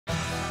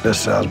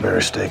Best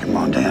Salisbury steak in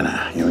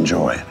Montana. You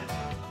enjoy it.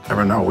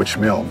 Never know which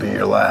meal will be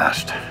your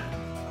last.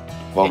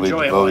 What would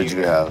you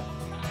have?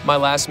 My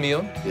last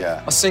meal?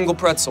 Yeah. A single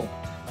pretzel.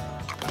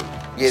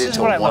 This is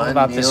what I love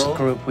about this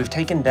group. We've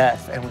taken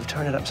death and we've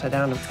turned it upside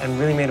down and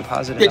really made a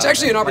positive. Yeah, it's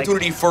actually an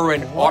opportunity for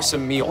an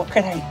awesome meal. What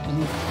could I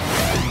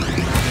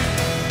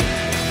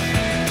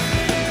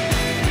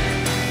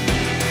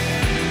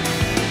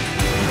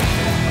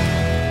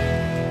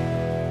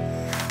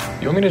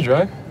You want me to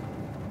drive?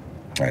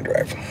 I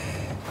drive.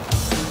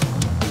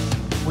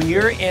 When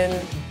you're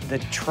in the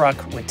truck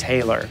with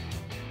Taylor,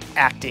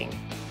 acting,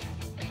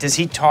 does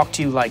he talk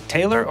to you like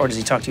Taylor or does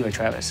he talk to you like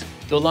Travis?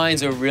 The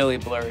lines are really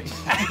blurry.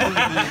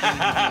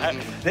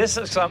 This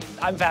is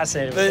I'm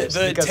fascinated with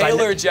The this.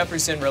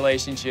 Taylor-Jefferson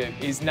relationship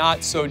is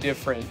not so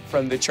different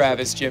from the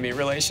Travis-Jimmy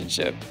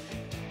relationship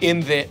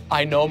in that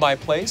I know my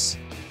place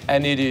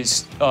and it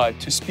is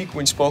to speak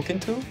when spoken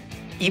to.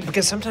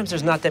 Because sometimes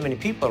there's not that many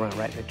people around,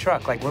 right, in the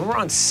truck. Like when we're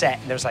on set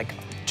and there's like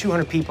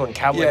 200 people in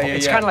cowboy,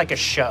 it's kind of like a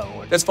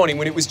show. That's funny.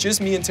 When it was just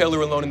me and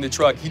Taylor alone in the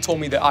truck, he told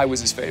me that I was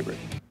his favorite.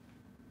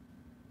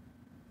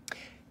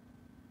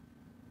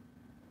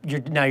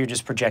 Now you're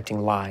just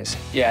projecting lies.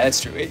 Yeah,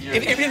 that's true. If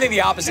anything,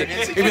 the opposite.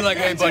 He'd be like,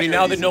 hey, buddy,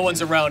 now that no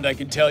one's around, I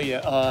can tell you,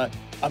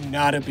 I'm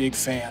not a big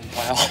fan,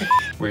 pal.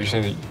 Wait, you're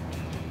saying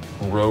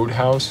that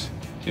Roadhouse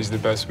is the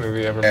best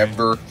movie ever made?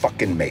 Ever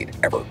fucking made,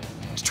 ever.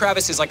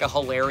 Travis is like a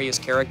hilarious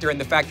character, and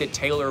the fact that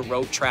Taylor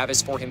wrote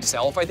Travis for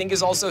himself, I think,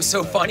 is also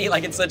so funny.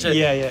 Like it's such a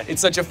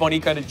it's such a funny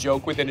kind of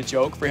joke within a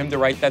joke for him to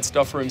write that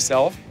stuff for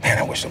himself. Man,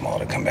 I wish them all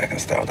to come back in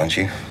style, don't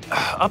you?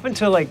 Up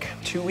until like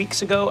 2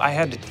 weeks ago, I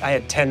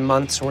had 10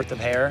 months worth of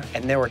hair,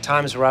 and there were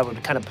times where I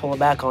would kind of pull it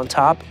back on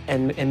top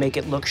and make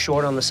it look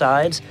short on the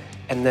sides,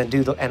 and then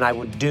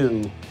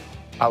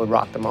I would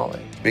rock them all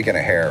in. Speaking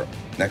of hair,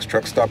 next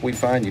truck stop we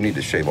find, you need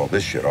to shave all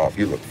this shit off.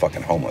 You look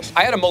fucking homeless.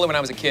 I had a mullet when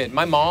I was a kid.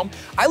 My mom,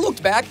 I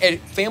looked back at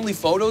family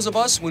photos of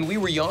us when we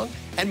were young,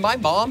 and my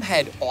mom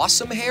had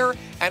awesome hair,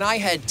 and I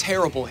had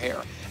terrible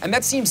hair. And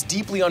that seems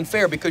deeply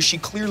unfair because she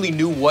clearly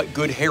knew what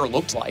good hair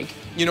looked like.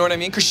 You know what I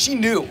mean? Because she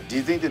knew. Do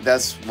you think that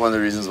that's one of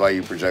the reasons why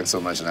you project so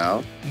much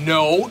now?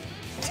 No.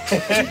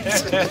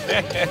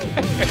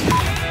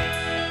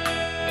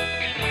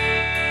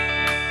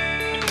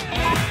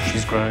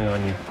 She's growing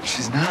on you.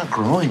 She's not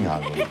growing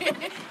on me.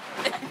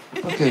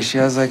 Okay, she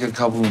has like a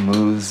couple of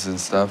moves and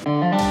stuff.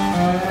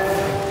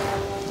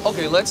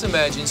 Okay, let's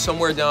imagine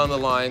somewhere down the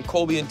line,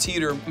 Colby and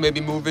Teeter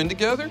maybe move in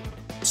together.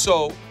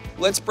 So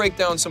let's break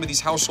down some of these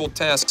household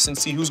tasks and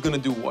see who's gonna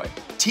do what.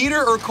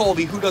 Teeter or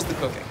Colby, who does the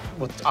cooking?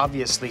 Well,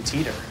 obviously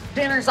Teeter.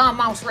 Dinner's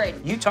almost ready.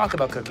 You talk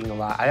about cooking a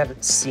lot. I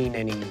haven't seen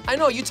any. I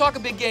know, you talk a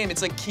big game.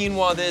 It's like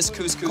quinoa this,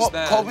 couscous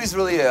that. Colby's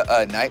really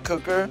a night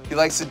cooker. He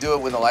likes to do it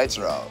when the lights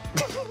are out.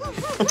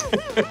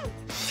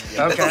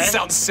 That doesn't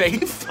sound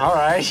safe. All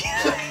right.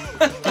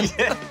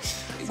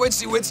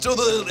 Wait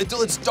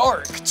until it's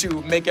dark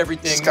to make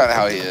everything That's kind of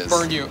how he is.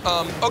 burn you.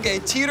 Okay,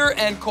 Teeter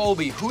and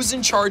Colby, who's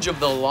in charge of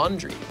the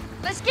laundry?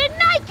 Let's get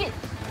naked.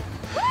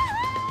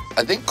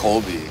 I think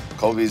Colby.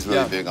 Colby's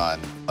really big on,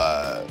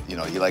 you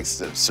know, he likes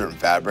certain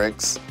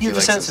fabrics. You have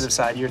the sensitive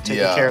side. You're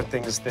taking care of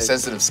things that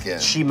sensitive skin.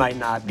 She might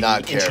not be care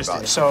interested about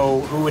in. it.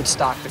 So who would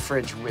stock the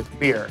fridge with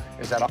beer?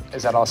 Is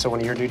that also one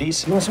of your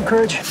duties? You want some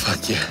courage?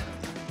 Fuck yeah.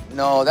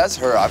 No, that's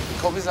her.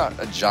 Colby's not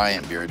a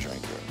giant beer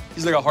drinker.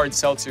 He's like a hard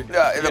seltzer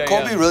guy. Yeah,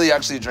 Colby really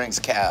actually drinks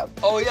Cab.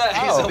 Oh yeah,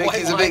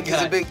 he's a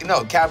big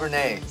no,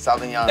 Cabernet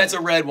Sauvignon. That's a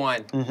red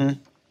wine. Mm-hmm.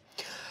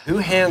 Who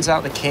hands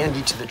out the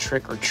candy to the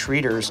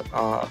trick-or-treaters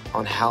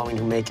on Halloween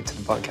who make it to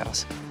the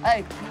bunkhouse?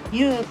 Hey,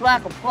 you look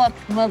like a plucked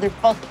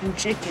motherfucking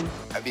chicken.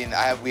 I mean,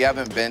 we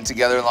haven't been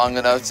together long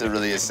enough to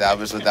really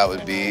establish what that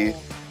would be.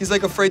 He's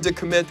like afraid to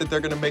commit that they're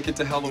gonna make it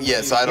to Halloween.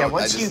 Yeah, so I don't. Yeah,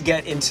 once you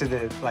get into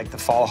the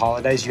fall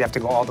holidays, you have to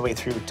go all the way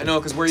through. I know,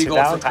 because where are you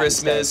going for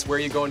Christmas? Where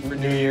are you going for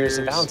New Year's?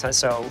 And Valentine's.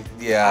 So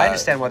yeah, I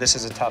understand why this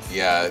is a tough.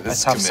 Yeah, this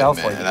is tough sell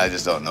for you. and I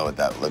just don't know what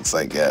that looks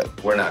like yet.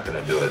 We're not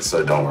gonna do it,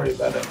 so don't worry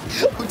about it.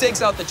 Who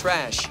takes out the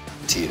trash?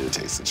 Teeter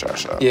takes the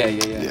trash out. Yeah.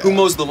 Who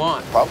mows the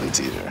lawn? Probably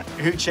Teeter.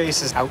 Who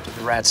chases out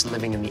the rats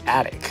living in the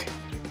attic?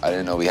 I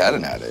didn't know we had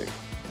an attic.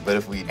 But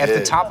if we did... At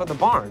the top of the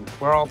barn,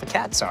 where all the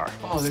cats are.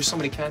 Oh, there's so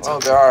many cats. Oh,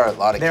 there are a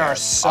lot of cats. There are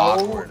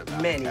so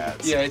many.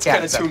 Cats. Yeah, it's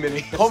kind of too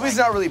many. Colby's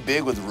not really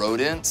big with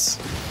rodents.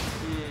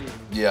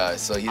 Yeah,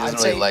 so he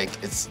doesn't really like,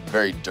 it's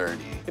very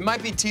dirty. It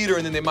might be Teeter,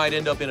 and then they might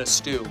end up in a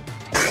stew.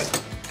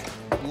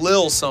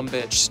 Lil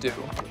sumbitch stew.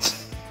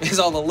 It's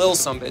all the lil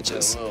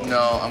sumbitches.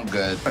 No, I'm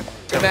good.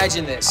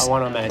 Imagine this. I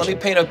want to imagine. Let me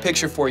paint a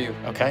picture for you.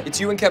 Okay. It's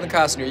you and Kevin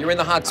Costner. You're in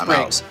the hot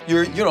springs.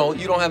 You're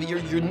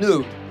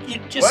nude.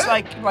 You're just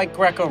like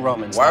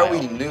Greco-Roman Why style. are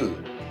we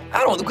nude? I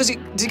don't know, because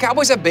do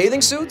Cowboys have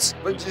bathing suits?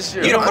 But just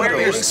your You don't underwear.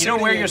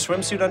 wear your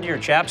swimsuit under your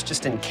chaps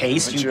just in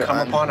case you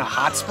come upon a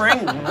hot spring?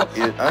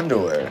 Your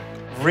underwear.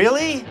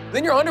 Really?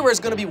 Then your underwear is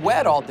going to be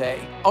wet all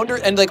day.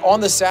 And like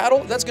on the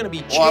saddle, that's going to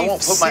be Well, I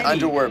won't put my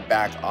underwear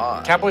back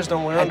on. Cowboys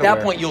don't wear At underwear.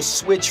 that point, you'll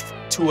switch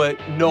to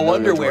a no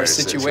underwear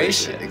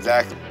situation.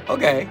 Exactly.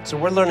 Okay. So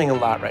we're learning a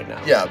lot right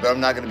now. Yeah, but I'm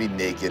not going to be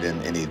naked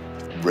in any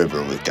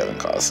river with Kevin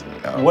Costner.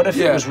 You know? What if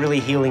it was really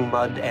healing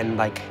mud and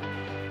like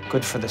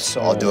good for the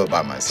soul? I'll do it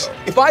by myself.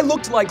 If I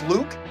looked like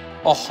Luke,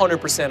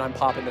 100% I'm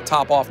popping the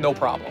top off, no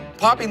problem.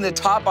 Popping the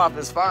top off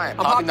is fine.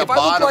 Popping the if I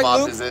look bottom like off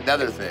Luke, is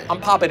another thing.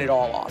 I'm popping it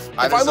all off. If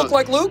I just look don't-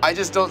 like Luke, I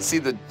just don't see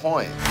the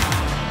point.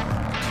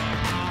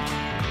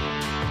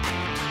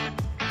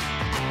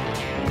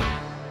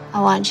 I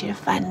want you to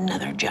find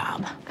another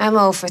job. I'm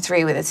 0 for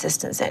 3 with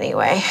assistants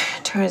anyway.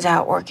 Turns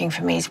out working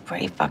for me is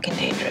pretty fucking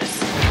dangerous.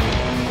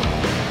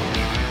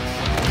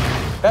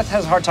 Beth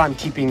has a hard time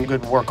keeping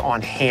good work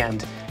on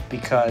hand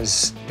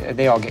because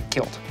they all get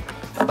killed.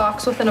 A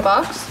box within a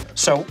box?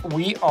 So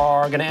we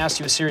are going to ask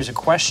you a series of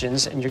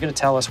questions, and you're going to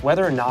tell us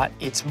whether or not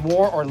it's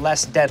more or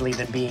less deadly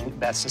than being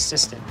Beth's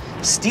assistant.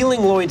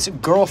 Stealing Lloyd's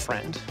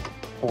girlfriend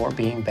or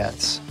being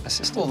Beth's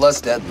assistant. Well, less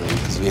deadly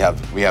because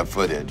we have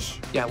footage.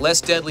 yeah,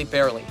 less deadly,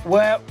 barely.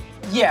 Well,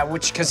 yeah,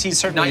 because he's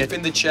certainly Knife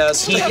in the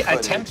chest. he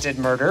attempted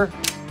murder.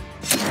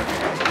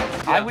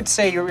 I would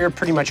say you're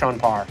pretty much on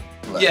par.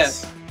 Less.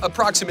 Yes,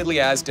 approximately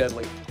as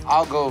deadly.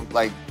 I'll go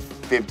like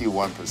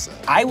 51%.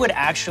 I would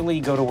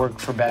actually go to work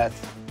for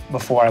Beth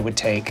before I would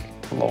take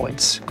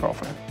Lloyd's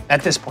girlfriend.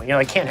 At this point,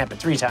 it can't happen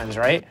 3 times,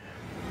 right?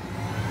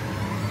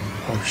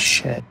 Oh,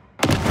 shit.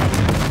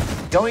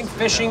 Going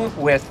fishing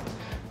with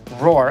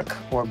Rourke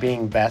or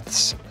being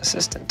Beth's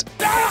assistant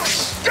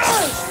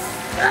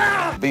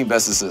Being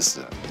best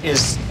assistant.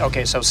 is,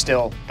 okay, so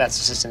still Beth's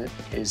assistant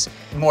is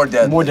More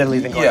deadly.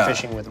 than going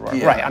fishing with Rourke.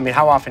 Yeah. Right, I mean,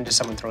 how often does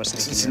someone throw a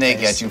snake in your Snake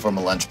face? at you from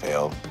a lunch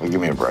pail. Well, give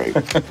me a break.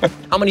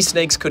 How many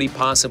snakes could he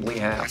possibly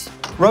have?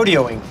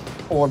 Rodeoing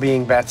or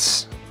being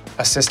Beth's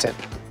assistant.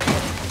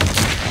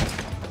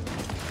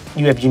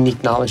 You have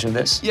unique knowledge of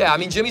this. Yeah, I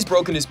mean, Jimmy's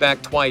broken his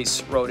back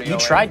twice, rodeo. You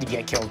tried to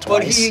get killed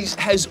But twice.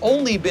 he has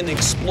only been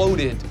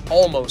exploded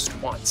almost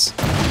once.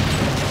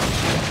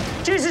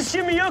 Jesus,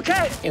 Jimmy, you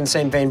okay? In the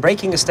same vein,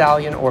 breaking a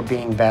stallion or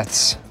being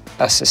Beth's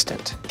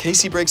assistant.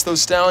 Casey breaks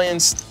those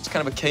stallions. It's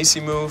kind of a Casey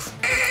move.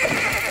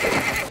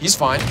 He's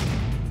fine.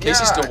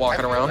 Casey's still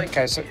walking around.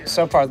 Okay,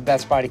 so far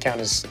Beth's body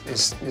count is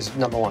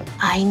number 1.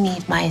 I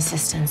need my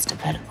assistants to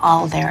put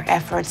all their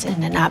efforts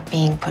into not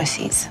being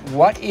pussies.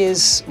 What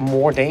is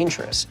more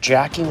dangerous,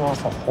 jacking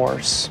off a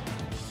horse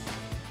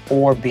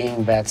or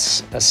being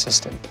Beth's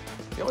assistant?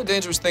 The only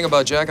dangerous thing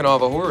about jacking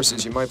off a horse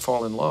is you might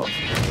fall in love.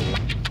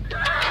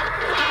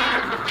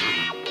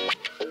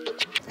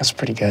 That's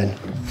pretty good.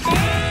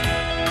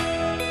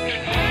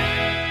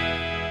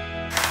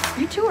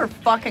 You two are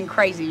fucking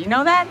crazy, you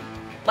know that?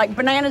 Like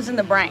bananas in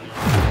the brain.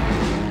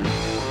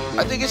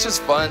 I think it's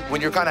just fun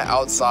when you're kind of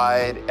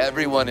outside,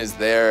 everyone is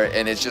there,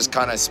 and it's just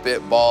kind of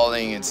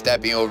spitballing and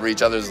stepping over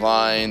each other's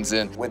lines.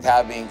 And with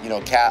having,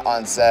 Kat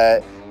on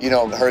set,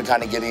 her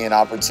kind of getting an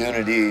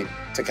opportunity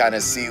to kind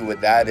of see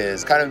what that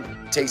is, kind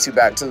of takes you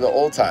back to the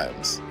old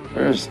times.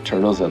 There's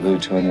turtles that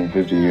live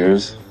 250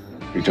 years.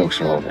 Your jokes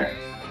are over.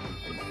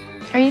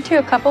 Are you two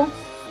a couple?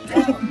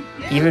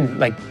 Even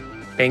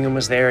Bingham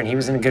was there and he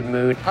was in a good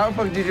mood. How the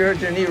fuck did you hurt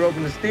your knee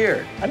roping a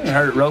steer? I didn't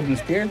hurt roping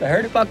steers. I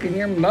heard it fucking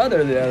your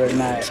mother the other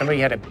night. Somebody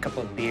had a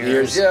couple of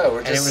beers. Yeah,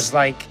 and it was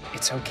like,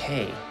 it's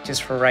okay,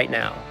 just for right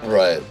now.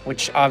 Right.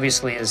 Which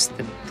obviously is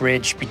the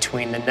bridge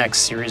between the next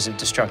series of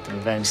destructive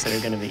events that are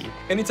going to be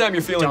Anytime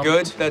you're feeling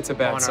good, that's a on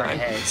bad our sign.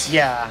 heads.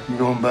 Yeah. You're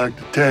going back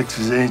to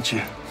Texas, ain't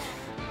you?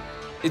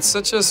 It's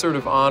such a sort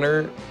of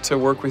honor to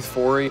work with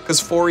Forey, because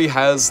Forey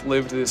has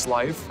lived this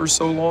life for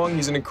so long.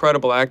 He's an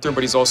incredible actor,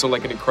 but he's also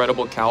like an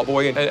incredible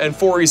cowboy. And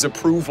Forey's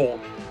approval,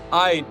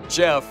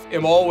 Jeff,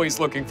 am always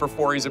looking for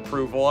Forey's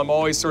approval. I'm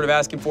always sort of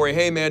asking Forey,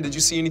 hey man, did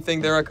you see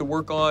anything there I could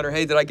work on? Or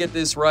hey, did I get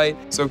this right?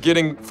 So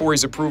getting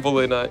Forey's approval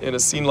in a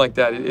scene like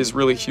that is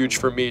really huge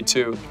for me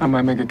too. I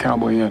might make a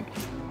cowboy yet.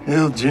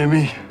 Hell,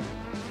 Jimmy,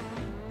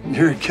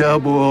 you're a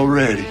cowboy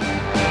already.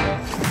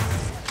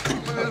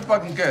 Look at this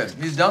fucking kid.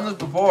 He's done this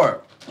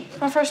before.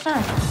 My first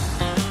time.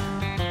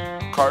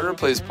 Carter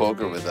plays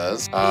poker with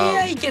us.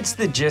 Yeah, he gets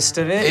the gist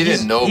of it. He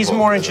didn't know He's poker,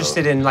 more though.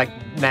 interested in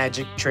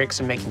magic tricks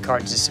and making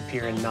cards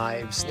disappear in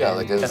knives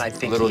than I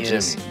think little he Jimmy,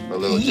 is. or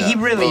little He Jeff.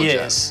 really Little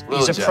is. Jeff. He's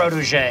Little a Jeff.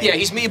 protege. Yeah,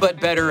 he's me, but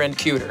better and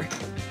cuter.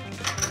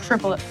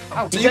 Triple it.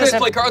 So you guys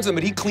play cards with him,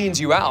 but he cleans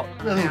you out.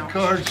 Little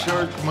card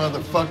shark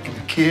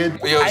motherfucking kid.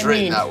 It was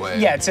written that way.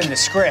 Yeah, it's in the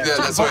script. Yeah,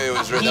 that's the way it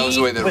was written. That was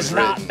the way that it was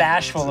not written.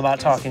 bashful about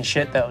talking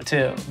shit though,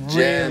 too.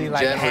 Jen, Really Jen was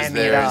handing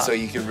it there, up. so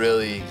you could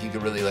really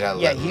Yeah,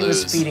 let he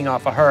loose. was feeding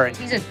off of her.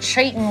 He's a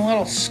cheating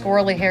little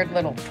squirrely-haired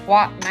little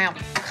twat-mouth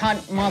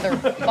cunt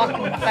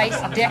motherfucking face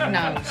dick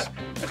nose.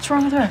 What's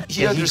wrong with her?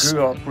 He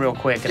grew up real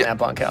quick in that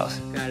bunkhouse.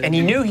 And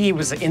he knew he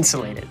was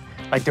insulated.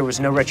 Like there was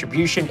no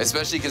retribution.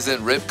 Especially because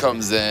then Rip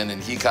comes in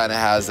and he kind of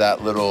has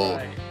that little,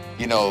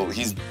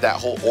 he's that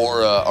whole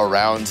aura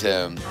around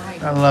him.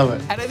 I love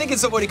it. And I think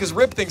it's so funny because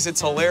Rip thinks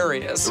it's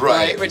hilarious,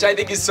 Right. Which I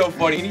think is so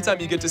funny.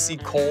 Anytime you get to see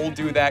Cole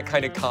do that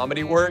kind of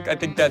comedy work, I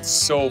think that's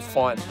so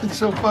fun. It's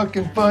so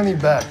fucking funny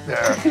back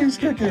there. He's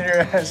kicking your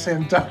ass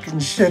and talking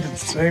shit at the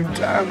same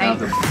time.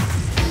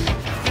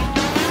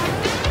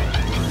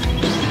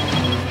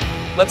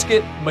 Let's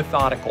get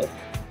methodical.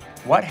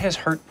 What has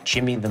hurt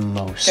Jimmy the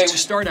most? Okay, we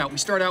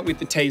start out with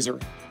the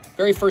taser.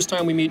 Very first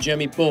time we meet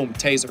Jimmy, boom,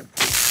 taser.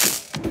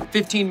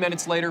 15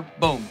 minutes later,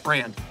 boom,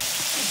 brand.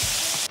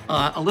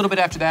 A little bit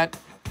after that,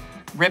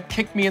 Rip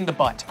kicked me in the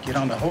butt. Get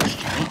on the horse,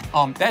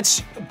 Jimmy.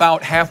 That's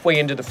about halfway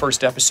into the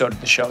first episode of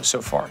the show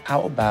so far.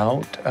 How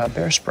about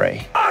bear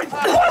spray?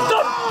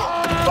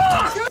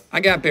 I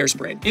got bear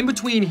sprayed. In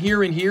between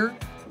here and here,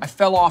 I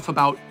fell off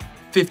about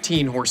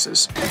 15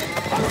 horses.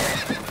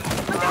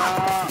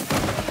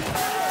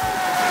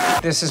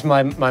 This is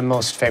my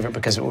most favorite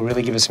because it will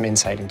really give us some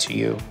insight into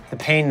you. The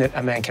pain that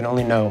a man can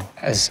only know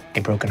as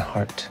a broken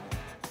heart.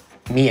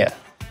 Mia.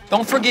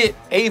 Don't forget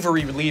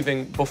Avery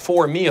leaving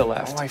before Mia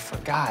left. Oh, I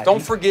forgot.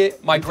 Don't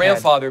forget my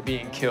grandfather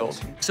being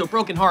killed. So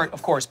broken heart,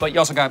 of course, but you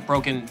also got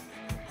broken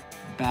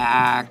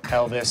back,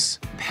 Pelvis,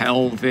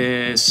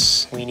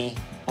 weenie,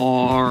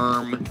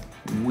 arm,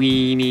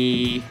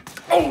 weenie.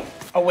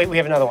 Oh, wait, we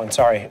have another one.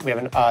 Sorry, we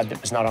have an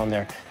that was not on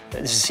there.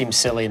 This seems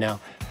silly now.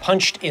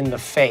 Punched in the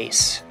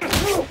face.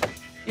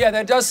 Yeah,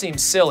 that does seem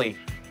silly.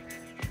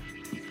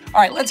 All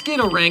right, let's get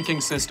a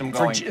ranking system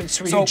going.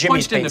 So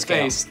punched in the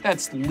face,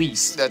 that's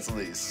least. That's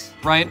least.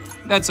 Right?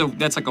 That's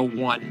like a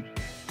 1.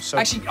 So,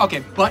 actually, okay,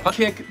 butt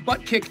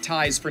kick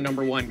ties for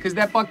number 1, because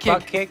that butt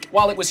kick,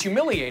 while it was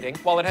humiliating,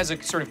 while it has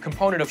a sort of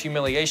component of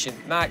humiliation,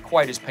 not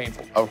quite as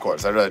painful. Of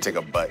course, I'd rather take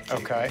a butt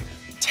kick. Okay.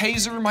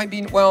 Taser might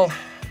be, well,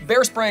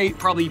 bear spray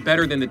probably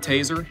better than the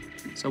taser,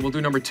 so we'll do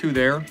number 2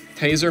 there.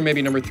 Taser,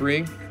 maybe number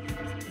 3.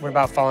 What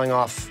about falling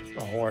off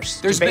a horse?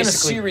 There's been a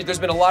series, there's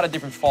been a lot of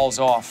different falls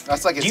off.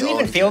 That's like its Do you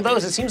own even feel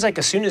those? It seems like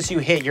as soon as you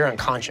hit, you're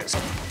unconscious.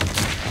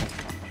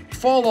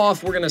 Fall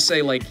off, we're gonna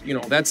say like,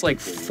 that's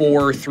like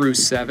 4 through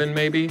 7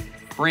 maybe.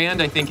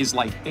 Brand, I think, is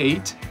like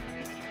 8.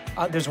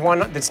 There's one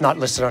that's not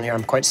listed on here.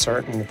 I'm quite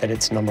certain that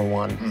it's number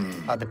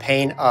 1. The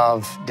pain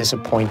of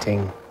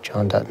disappointing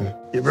John Dutton.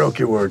 You broke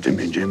your word to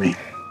me, Jimmy.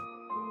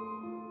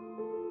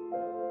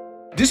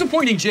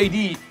 Disappointing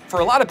JD, for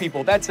a lot of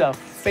people, that's a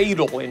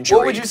fatal injury.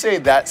 What would you say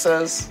that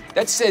says?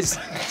 That says...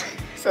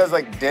 says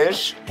like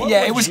dish?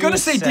 Yeah, it was gonna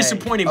say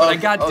disappointing, but I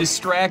got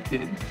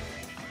distracted.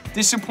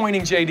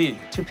 Disappointing JD.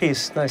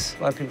 2-piece, nice.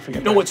 A lot of people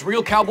forget You know what's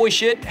real cowboy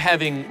shit?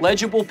 Having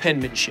legible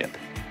penmanship.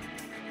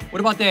 What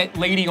about that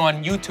lady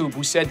on YouTube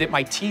who said that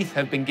my teeth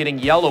have been getting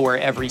yellower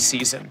every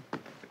season?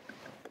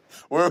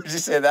 Where would you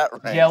say that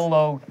ranks?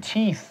 Yellow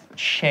teeth,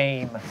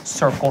 shame,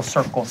 circle,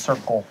 circle,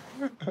 circle.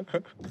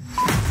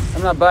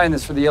 I'm not buying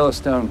this for the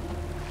Yellowstone.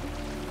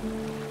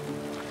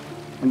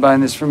 I'm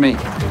buying this for me.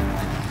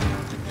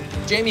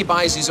 Jamie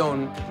buys his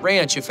own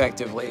ranch,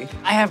 effectively.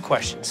 I have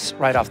questions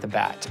right off the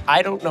bat.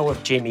 I don't know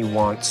if Jamie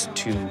wants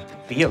to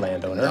be a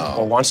landowner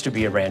or wants to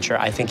be a rancher.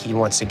 I think he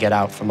wants to get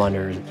out from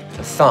under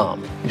the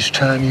thumb. It's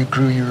time you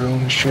grew your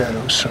own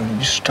shadow, son.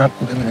 You stop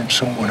living in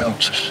someone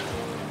else's.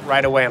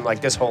 Right away, I'm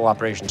like, this whole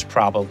operation's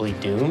probably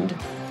doomed.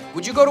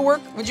 Would you go to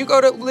work? Would you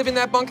go to live in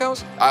that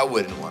bunkhouse? I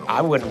wouldn't want to.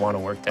 I wouldn't want to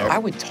work there. I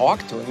would talk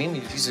to him. I mean,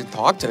 you should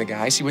talk to the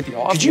guy, see what the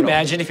offer. Could you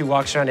imagine if he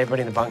walks around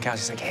everybody in the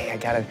bunkhouse? He's like, hey, I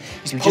gotta.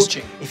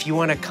 Poaching. If you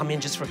want to come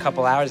in just for a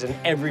couple hours, and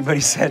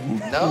everybody said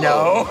no,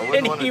 I wouldn't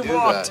and want he to do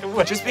walked that.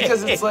 away. Just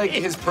because it's like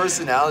his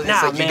personality. Nah,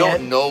 it's like man. you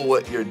don't know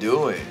what you're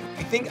doing.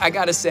 I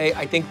gotta say,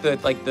 I think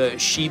that like the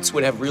sheets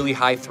would have really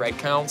high thread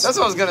counts. That's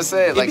what I was gonna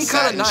say. It'd like be kind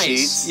of satin nice,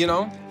 sheets. you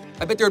know.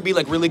 I bet there would be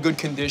like really good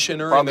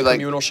conditioner Probably in the like-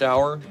 communal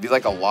shower. It'd be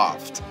like a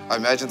loft. I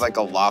imagine like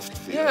a loft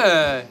feel.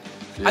 Yeah.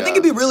 I think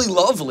it'd be really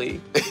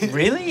lovely.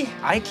 Really?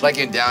 Like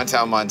in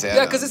downtown Montana.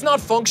 Yeah, because it's not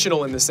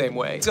functional in the same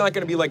way. It's not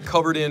going to be like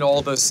covered in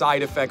all the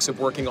side effects of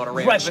working on a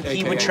ranch. Right, but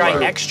he would try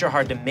AKA. extra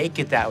hard to make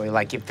it that way.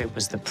 Like if it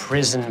was the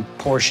prison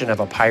portion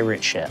of a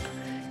pirate ship,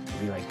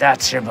 he'd be like,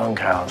 "That's your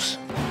bunkhouse."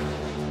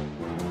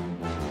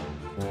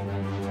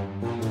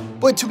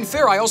 But to be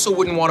fair, I also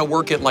wouldn't want to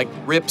work at like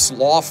Rip's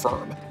law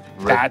firm.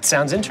 That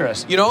sounds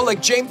interesting. You know,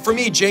 like for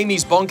me,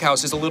 Jamie's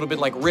bunkhouse is a little bit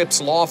like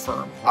Rip's law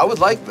firm. I would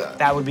like that.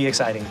 That would be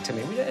exciting to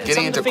me. It's Getting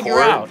something into to figure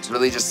court, out.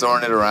 really just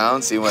throwing it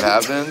around, seeing what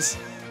happens.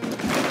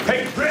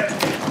 Hey,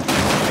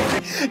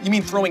 Rip! You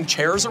mean throwing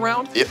chairs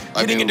around? Yep.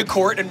 Getting into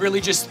court and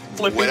really just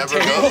flipping Whatever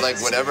tables? goes,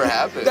 like whatever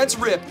happens. That's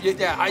Rip.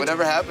 Yeah.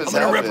 Whatever happens, I'm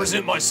gonna happens.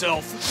 represent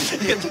myself.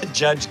 The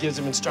judge gives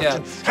him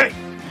instructions. Hey!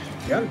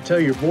 You gotta tell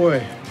your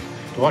boy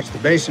to watch the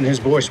bass in his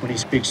voice when he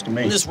speaks to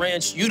me. On this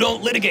ranch, you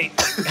don't litigate.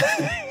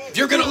 If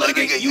you're gonna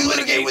litigate, you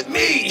litigate with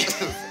me.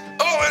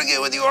 Oh,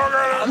 litigate with you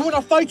all. You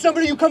wanna fight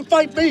somebody, you come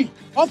fight me.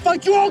 I'll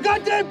fight you all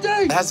goddamn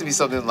day! It has to be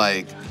something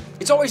like.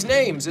 It's always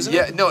names, isn't it?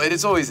 Yeah, no, it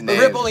is always But names.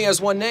 Rip only has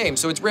one name,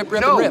 so it's Rip,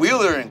 and No, Rip.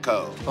 Wheeler and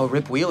Co. Oh,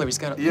 Rip Wheeler. He's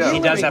got a Yeah. He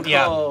does have,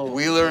 yeah.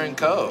 Wheeler and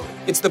Co.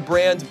 It's the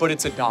brand, but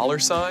it's a dollar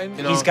sign.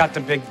 You know? He's got the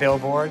big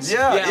billboards.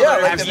 Yeah.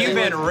 like Have you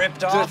been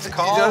ripped off? He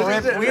Call does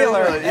Rip it.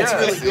 Wheeler. Yeah, That's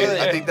really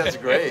good. I think that's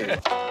great.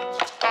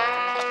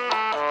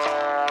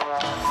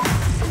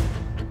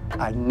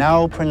 I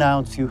now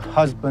pronounce you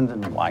husband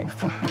and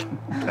wife.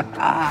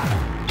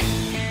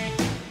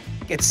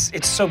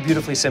 It's so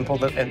beautifully simple,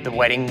 the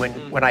wedding.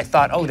 When I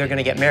thought, oh, they're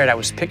gonna get married, I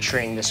was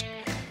picturing this,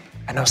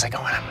 and I was like,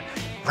 oh,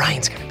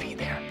 Ryan's gonna be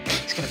there.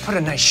 He's gonna put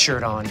a nice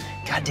shirt on.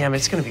 God damn it,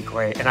 it's gonna be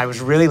great. And I was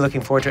really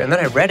looking forward to it. And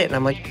then I read it, and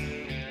I'm like,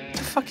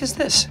 the fuck is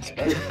this?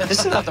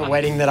 This is not the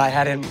wedding that I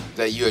had in.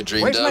 That you had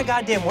dreamed Where's of? my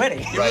goddamn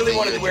wedding? You really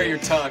wanted to wear your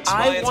tux.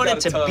 I wanted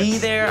to be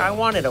there. I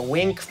wanted a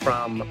wink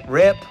from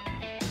Rip,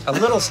 a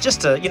little,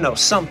 just a, you know,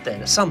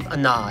 something, a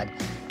nod.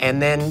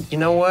 And then, you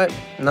know what?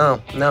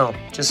 No,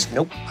 just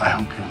nope. I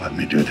hope you let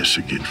me do this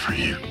again for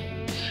you.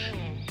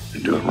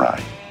 And do it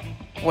right.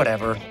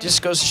 Whatever.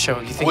 Just goes to show.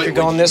 You think you're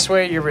going this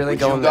way, you're really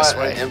going this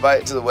way. An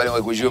invite to the wedding,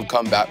 like, would you have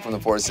come back from the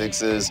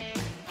 4-6s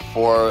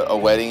for a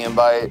wedding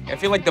invite? I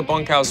feel like the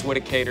bunkhouse would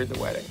have catered the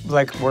wedding.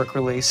 Like work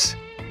release.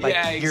 Like,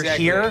 yeah,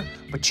 exactly. You're here,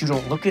 but you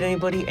don't look at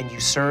anybody, and you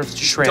serve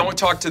shrimp. Don't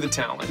talk to the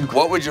talent.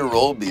 What would your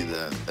role be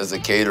then as a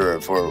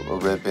caterer for a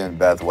Rip and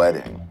Beth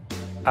wedding?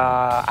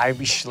 I'd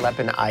be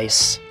schlepping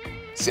ice.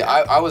 See,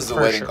 I was the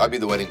wedding. Sure. I'd be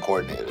the wedding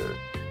coordinator.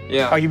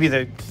 Yeah. Oh, you'd be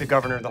the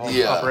governor of the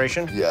whole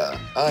operation? Yeah.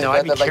 No,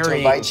 I'd be I'd like to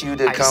carrying invite you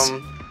to ice.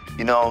 come,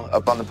 you know,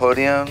 up on the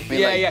podium.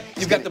 Yeah.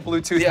 You've got the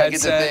Bluetooth headset.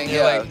 Get the thing, and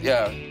you're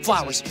like,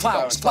 flowers.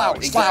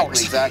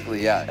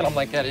 Exactly, yeah. And I'm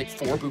like, getting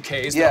 4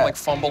 bouquets. Yeah. And I'm like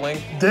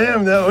fumbling.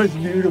 Damn, that was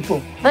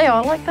beautiful. They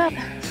all like that?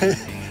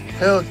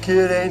 Hell,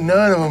 kid, ain't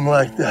none of them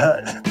like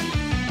that.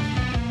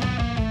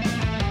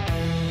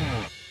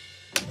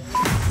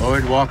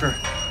 Lloyd Walker,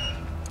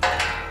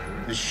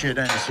 this shit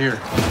ends here.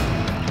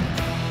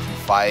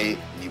 Fight,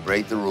 you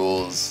break the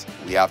rules.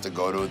 We have to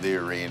go to the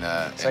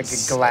arena. It's like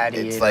a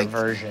gladiator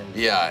version.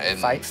 Yeah, and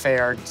fight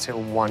fair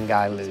till one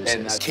guy loses.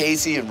 And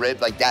Casey and Rip,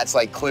 like that's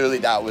like clearly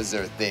that was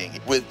their thing.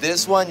 With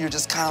this one, you're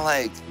just kind of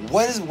like,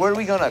 what are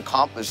we gonna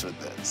accomplish with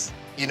this?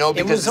 You know,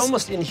 because it was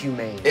almost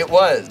inhumane. It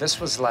was. This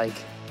was like,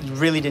 you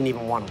really didn't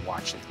even want to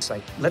watch it. It's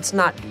like, let's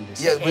not do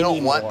this Yeah, we don't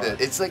anymore. want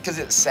this. It's like, because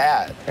it's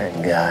sad.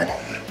 Thank God.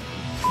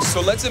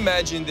 So let's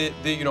imagine that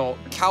the, you know,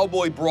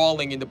 cowboy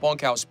brawling in the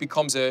bunkhouse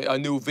becomes a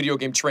new video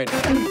game trend.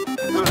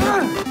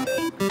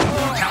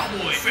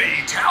 Cowboy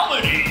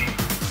fatality.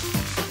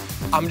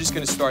 I'm just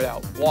gonna start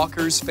out.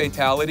 Walker's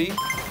fatality.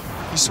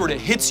 He sort of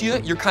hits you,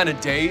 you're kind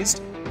of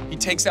dazed. He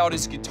takes out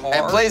his guitar.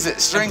 And plays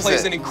it, strings and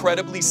plays it. an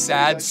incredibly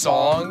sad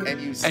song.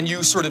 And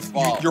you sort of,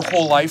 your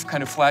whole life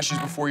kind of flashes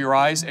before your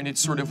eyes, and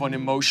it's sort of an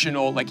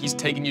emotional, like he's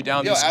taking you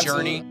down this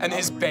journey. And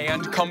his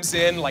band comes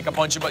in, like a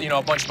bunch of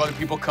other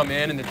people come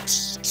in, and then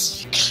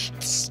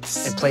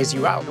it plays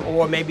you out.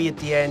 Or maybe at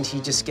the end,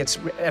 he just gets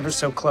ever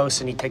so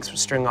close and he takes a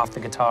string off the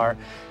guitar,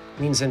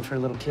 leans in for a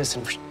little kiss,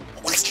 and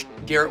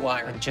Garrett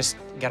Wire. And just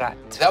get out.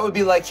 That would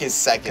be like his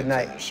second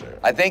finisher.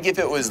 I think if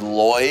it was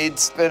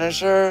Lloyd's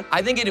finisher.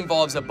 I think it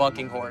involves a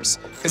bucking horse,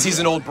 because he's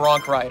an old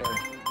bronc rider.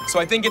 So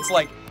I think it's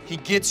like, he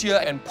gets you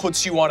and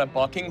puts you on a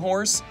bucking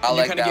horse. I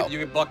like that. You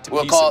get bucked to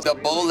We'll pieces. call it the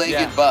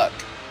bow-legged buck.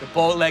 The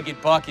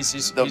bow-legged buck is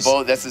his.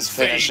 That's his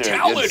finisher.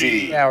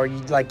 Yeah, or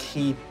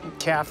he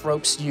calf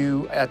ropes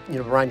you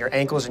around your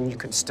ankles, and you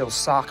can still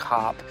sock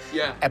hop.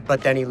 Yeah.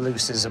 But then he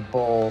looses a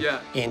bull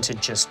in to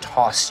just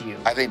toss you.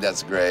 I think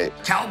that's great.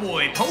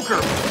 Cowboy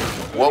poker.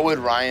 What would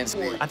Ryan's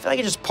be? I feel like I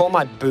could just pull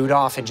my boot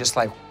off and just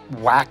like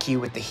whack you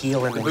with the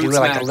heel and then do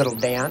like a little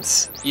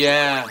dance.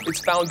 Yeah, it's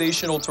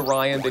foundational to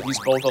Ryan that he's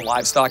both a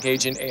livestock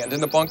agent and in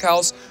the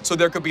bunkhouse. So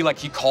there could be like,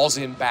 he calls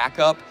in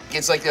backup.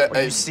 It's like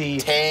you see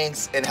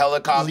tanks and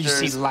helicopters.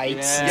 You see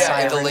lights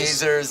and the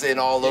lasers and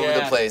all over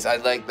the place. I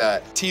like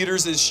that.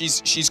 Teeters is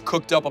she's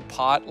cooked up a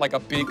pot, like a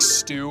big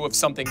stew of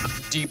something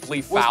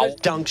deeply foul.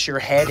 Dunks your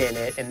head in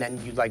it and then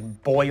you like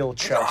boil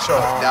choke.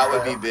 That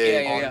would be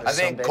big. I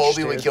think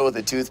Colby would kill with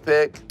a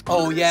toothpick.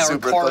 Oh yeah,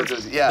 super or carve,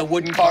 close. Yeah, the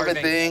wooden carving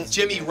thing.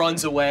 Jimmy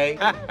runs away.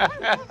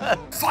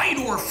 Fight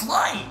or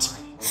flight.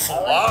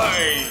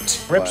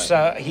 Flight. Rip's,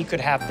 he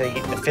could have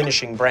the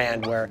finishing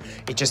brand where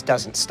it just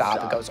doesn't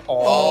stop. It goes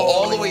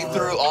all the way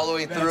through, all the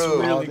way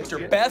through.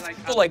 Really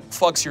Beth like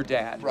fucks your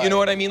dad. Right. You know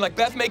what I mean? Like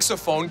Beth makes a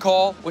phone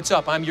call. What's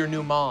up? I'm your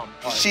new mom.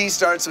 She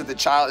starts with the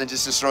child and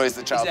just destroys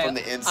the child from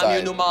the inside. I'm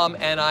your new mom,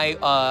 and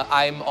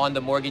I'm on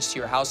the mortgage to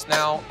your house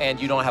now, and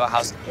you don't have a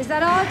house. Is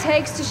that all it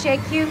takes to shake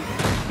you?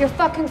 You're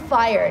fucking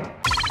fired.